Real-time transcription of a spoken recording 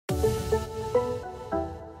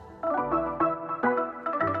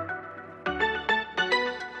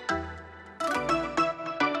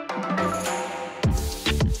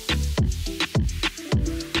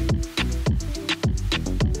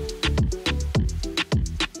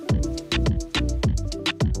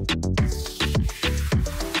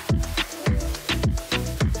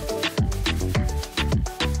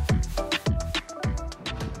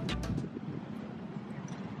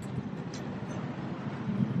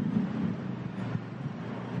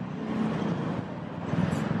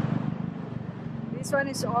This one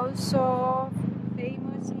is also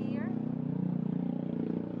famous here.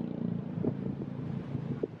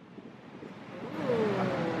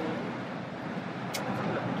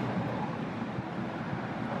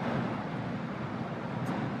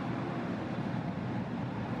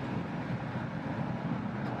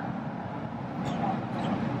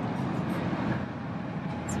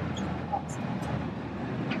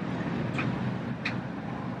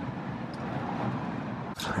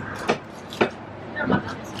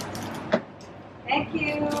 Thank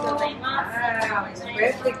you. Wow, it's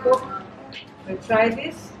freshly cooked. We'll try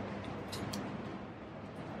this.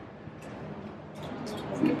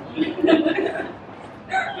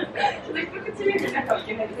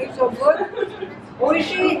 It's so good.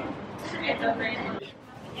 Oishi.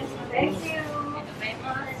 Thank you.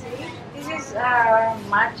 This is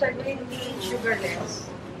matcha green tea sugarless.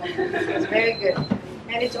 It's very good.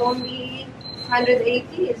 And it's only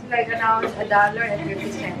 180. It's like around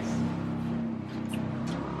 $1.50.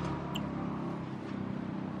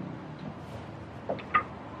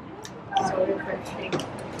 So refreshing.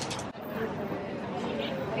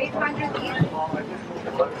 800 each.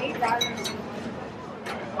 $8.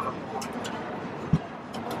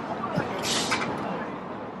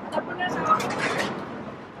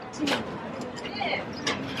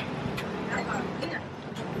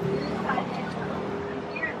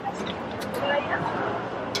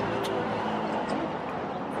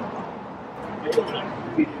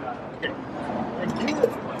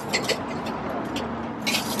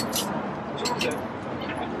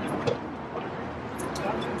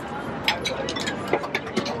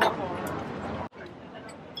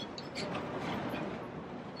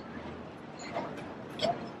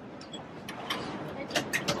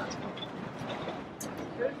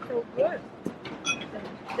 So good.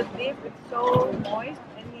 The beef is so moist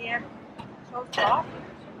and yet so soft.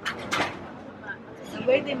 The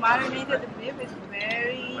way they marinated the beef is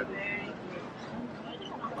very, very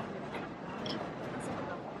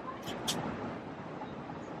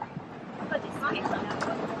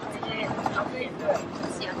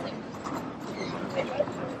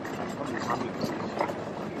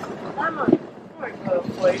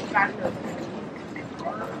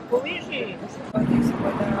Oishi. This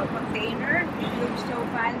for the container. It looks so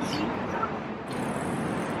fancy.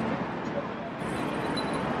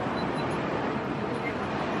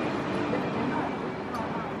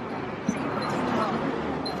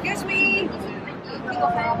 Excuse me.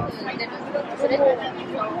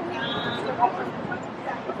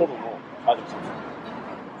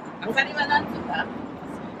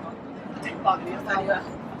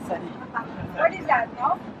 What is that?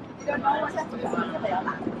 No? You don't know what that is?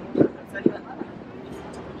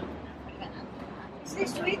 Is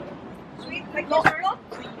this sweet? Sweet like dessert? No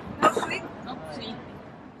sweet? Not sweet. Oh,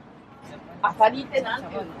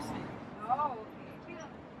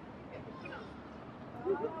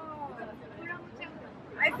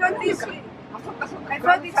 okay. I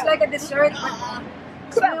thought it's like a dessert, but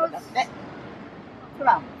it smells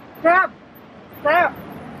crab.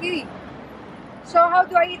 Kiwi. So how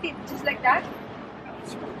do I eat it? Just like that?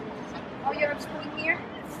 Oh, you have a spoon here?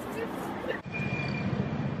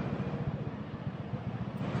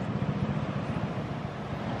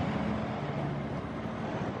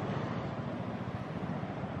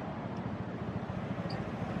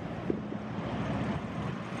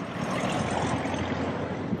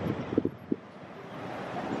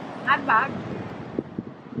 Not bad.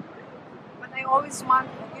 But I always want,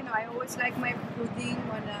 I always like my pudding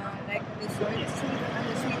on like dessert on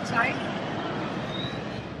the sweet side.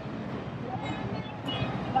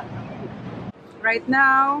 Right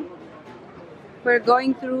now, we're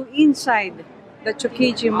going through inside the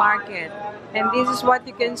Tsukiji Market. And this is what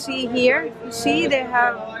you can see here. You see, they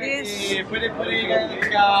have this.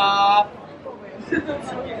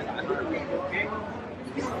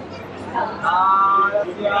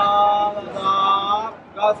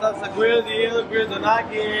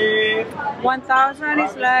 $1,000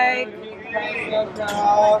 is like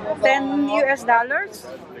 10 US dollars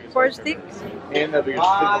for sticks. And the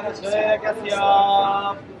biggest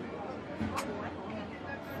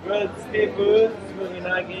good seafood,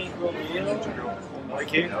 unagi,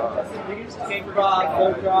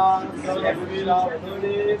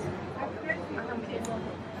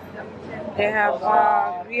 They have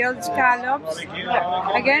grilled scallops.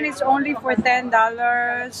 Again, it's only for $10.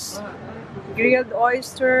 Grilled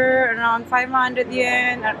oyster, around 500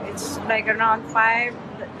 yen. It's like around 5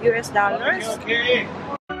 US dollars.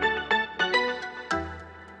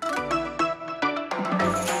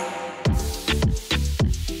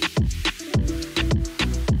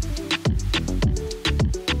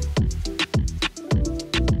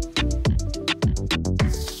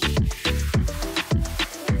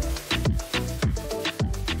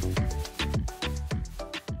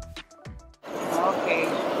 Okay.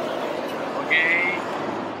 Okay.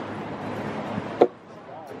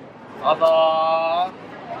 どうぞ。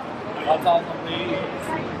どうぞ、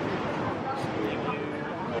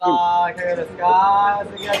いかがですか？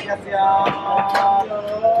次は来ますよ。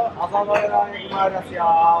朝のように参ります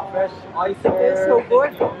よ。フレッシュアイス。 It's so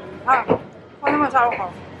good. Ah, ano masawa ko?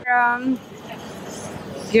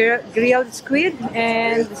 Grilled squid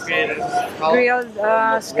and grilled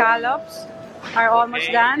scallops are almost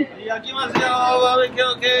done. 焼きますよ。バーベキュー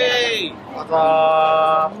OK。どうぞ。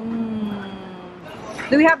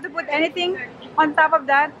Do we have to put anything on top of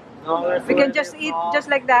that? No, there's We can already just eat sauce. just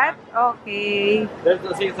like that? Okay. There's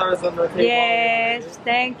the Caesars on the table. Yes,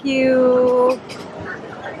 thank you.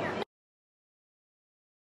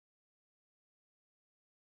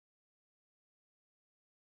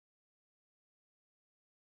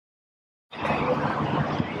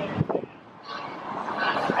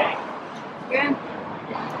 Again,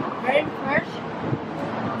 very fresh.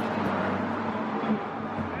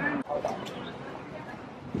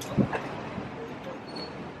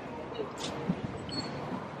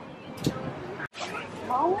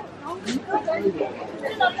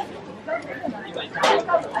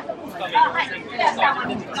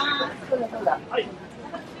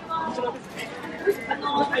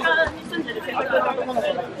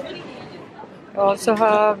 Also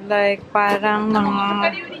have like parang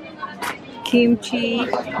mga kimchi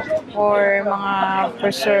or mga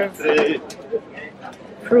preserved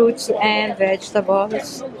fruits and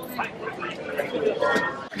vegetables.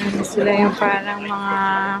 And sila yung parang mga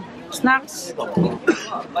snacks.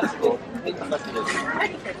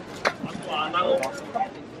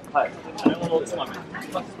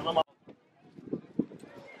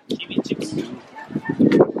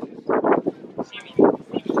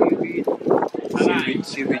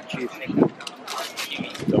 Seaweed cheese.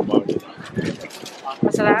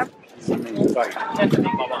 Masarap.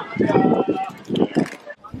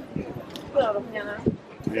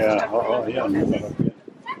 Yeah, oh, yeah.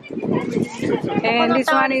 And this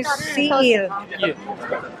one is sea eel.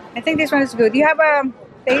 I think this one is good. You have a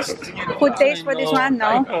food taste for this one?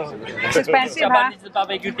 No? It's expensive, huh? Japanese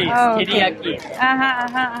barbecue taste, Oh, okay. teriyaki.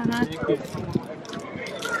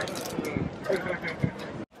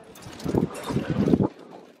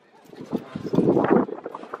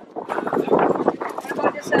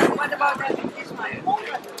 What about this one? You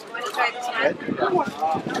want to try this one?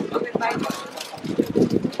 Okay, bye.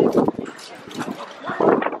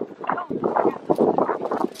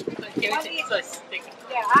 Yeah.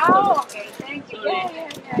 Oh, okay. Thank you.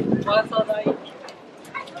 Yeah.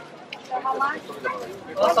 So how much?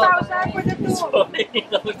 1,000 for the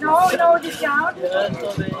two. No discount.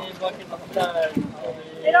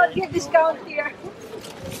 They don't give discount here.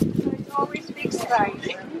 So it's always fixed price.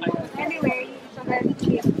 Anyway, so very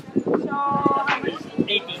cheap. So how much?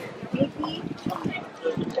 80. 80?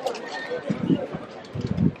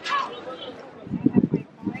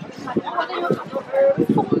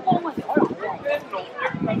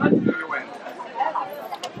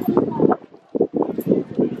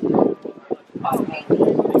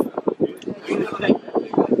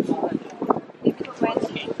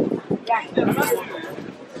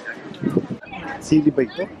 Sili ba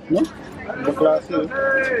ito? No? Ibang klase.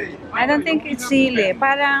 I don't think it's sili.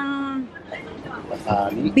 Parang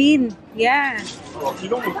Pasali. bean. Yeah.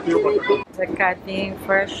 They're cutting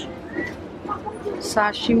fresh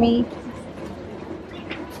sashimi.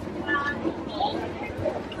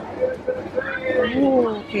 Ooh,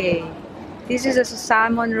 okay. This is a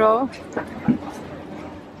salmon roe.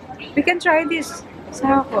 We can try this.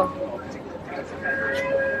 Sako.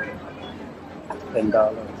 $10.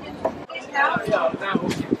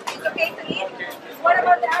 It's okay to eat. What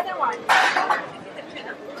about the other one? This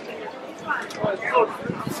one.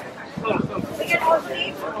 We can also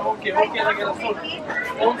eat. Okay, Like okay, that, I get a okay salt. to eat.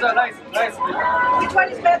 On the rice. Which one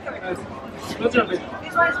is better? What's your name?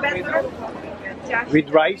 This one is better. Yeah. With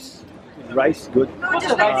rice? With rice, good. No,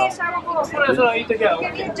 just like this. Sako. You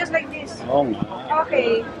can eat just like this. Oo nga.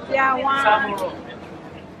 Okay. Yeah,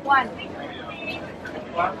 one.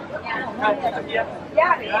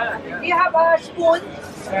 Yeah. Do you have a spoon?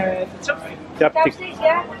 Chopstick. Chopsticks,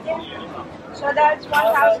 yeah. So that's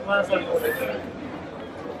 1,000.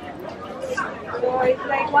 So it's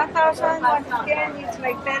like 1,000, 110, it's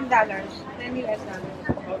like $10. $10 US.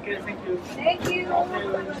 Okay, thank you. Thank you.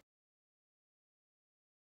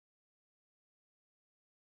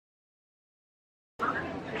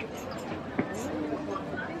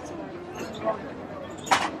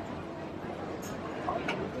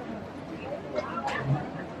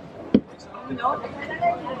 No,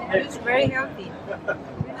 it's very healthy.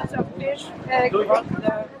 fish, the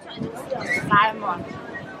salmon.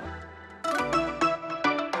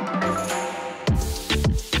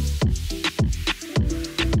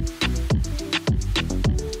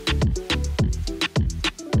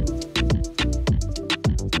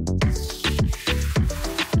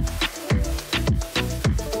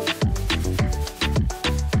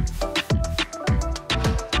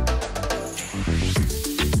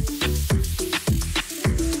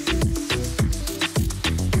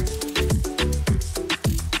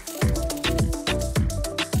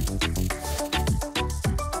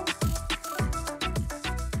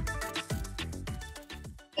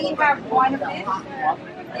 We have one of this.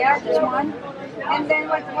 Yeah, this one. And then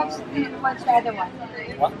what's the other one?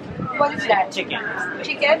 What? What is that? Chicken.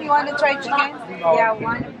 Chicken? You want to try chicken? Yeah,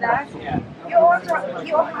 one of that. You also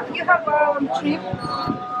you have shrimp?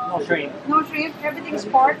 No shrimp. No shrimp. Everything's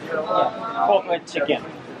pork. Yeah. Pork with chicken.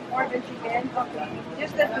 Pork and chicken. Okay.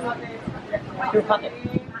 Just the two. 200.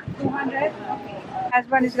 200. Okay.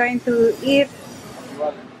 Husband is going to eat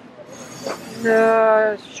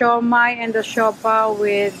the siomai and the siopa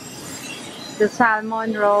with the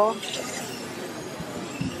salmon raw.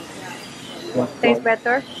 Tastes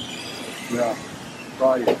better? Yeah.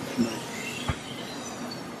 Try it.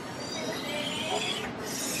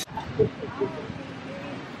 This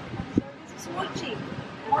is mochi.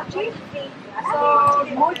 Mochi? So,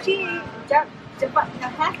 mochi,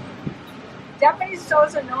 Japanese is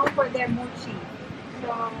also known for their mochi.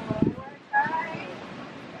 So, try.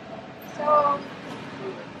 So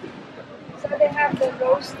they have the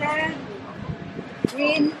roasted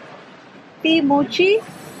green pea mochi,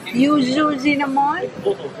 yuzu cinnamon.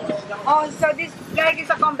 Oh, so this like is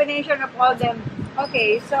a combination of all them.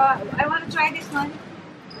 Okay, so I want to try this one.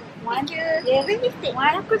 150.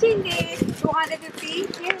 250.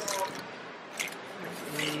 Yes.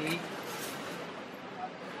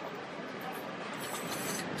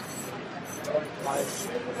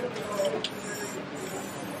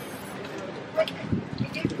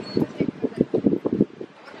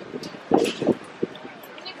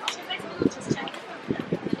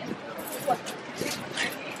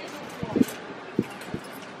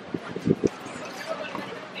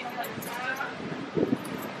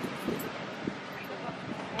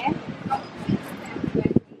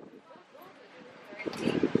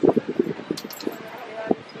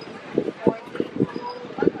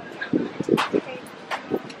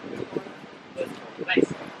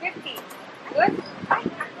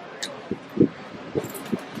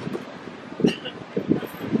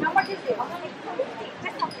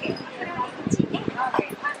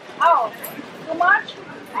 Oh, too much?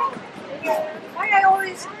 Why I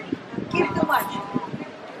always give too much?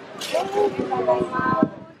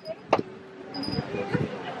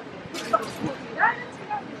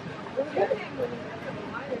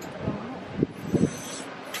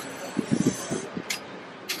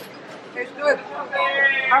 It's good.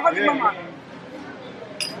 How about you, Mama?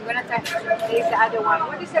 I'm gonna taste the other one.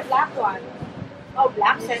 What is the black one? Oh,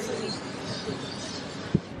 black sesame.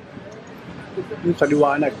 Yung sa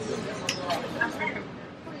liwanag.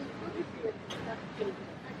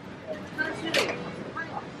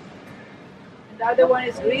 The other one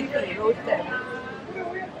is green tea, roasted.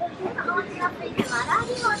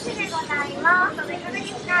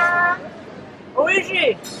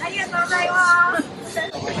 Oishi!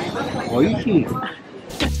 おいしい。